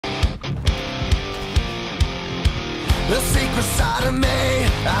The secret side of me,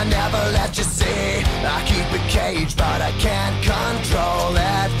 I never let you see. I keep it caged, but I can't control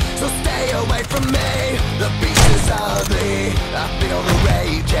it. So stay away from me, the beast is ugly. I feel the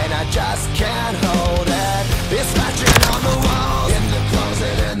rage and I just can't hold it. It's scratching on the walls, in the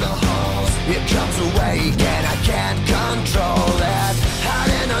closet, in the halls. It comes awake and I can't control it.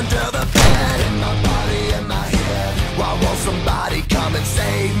 Hiding under the bed, in my body, in my head. Why won't somebody come and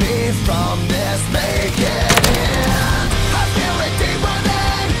save me from this? Make it end. I feel it deep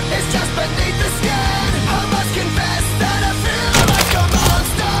within, it's just beneath the skin. I must confess that I feel like a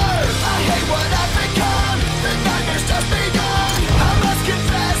monster. I hate what I've become, the nightmare's just begun. I must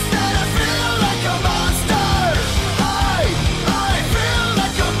confess that I feel like a monster. I feel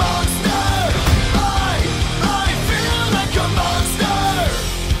like a monster. I feel like a monster.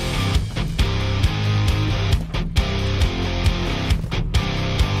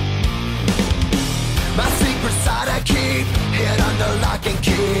 My secret side I keep hid under lock and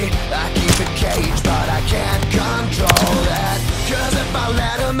key. I keep it caged, but I can't control it. Cause if I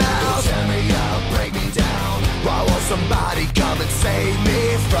let him out, tear me up, break me down. Why won't somebody come and save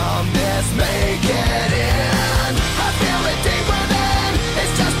me from this? Make it end. I feel it deep within,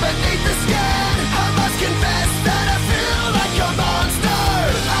 it's just beneath the skin. I must confess that I feel like a monster.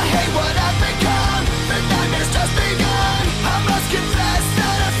 I hate what I've become, the nightmare's just begun. I must confess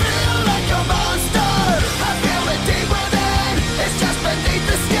that I feel like a monster. I feel it deep within, it's just beneath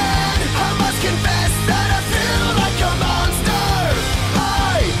the skin. I must confess that I feel like a monster.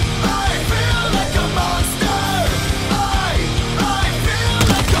 I feel like a monster. I feel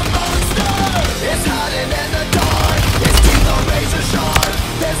like a monster. It's hiding in the dark, its teeth are razor sharp.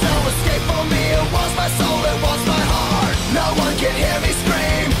 There's no escape for me, it wants my soul, it wants my heart. No one can hear me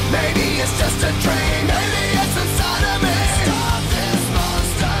scream, maybe it's just a dream. Maybe it's inside of me. Stop this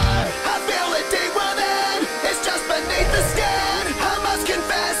monster. I feel it deep within, it's just beneath the skin. I must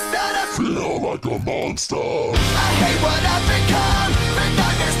confess that I feel like a monster. I hate what I've become, the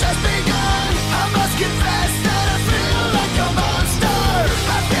nightmare's just begun. I must confess that I feel like a monster.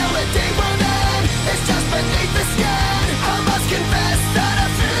 I feel it deep within, it's just beneath the skin. I must confess that I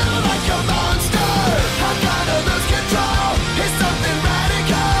feel like a monster. I'm gonna lose control, it's something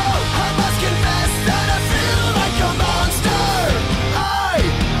radical. I must confess that I feel like a monster.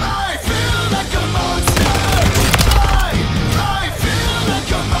 I feel like a monster. I feel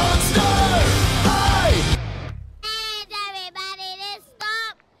like a monster. Hands, everybody, to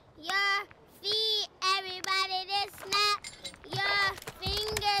stop your feet, everybody, to snap your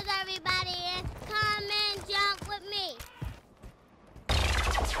fingers, everybody, and come and jump with me.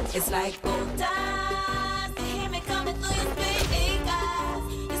 It's like old times.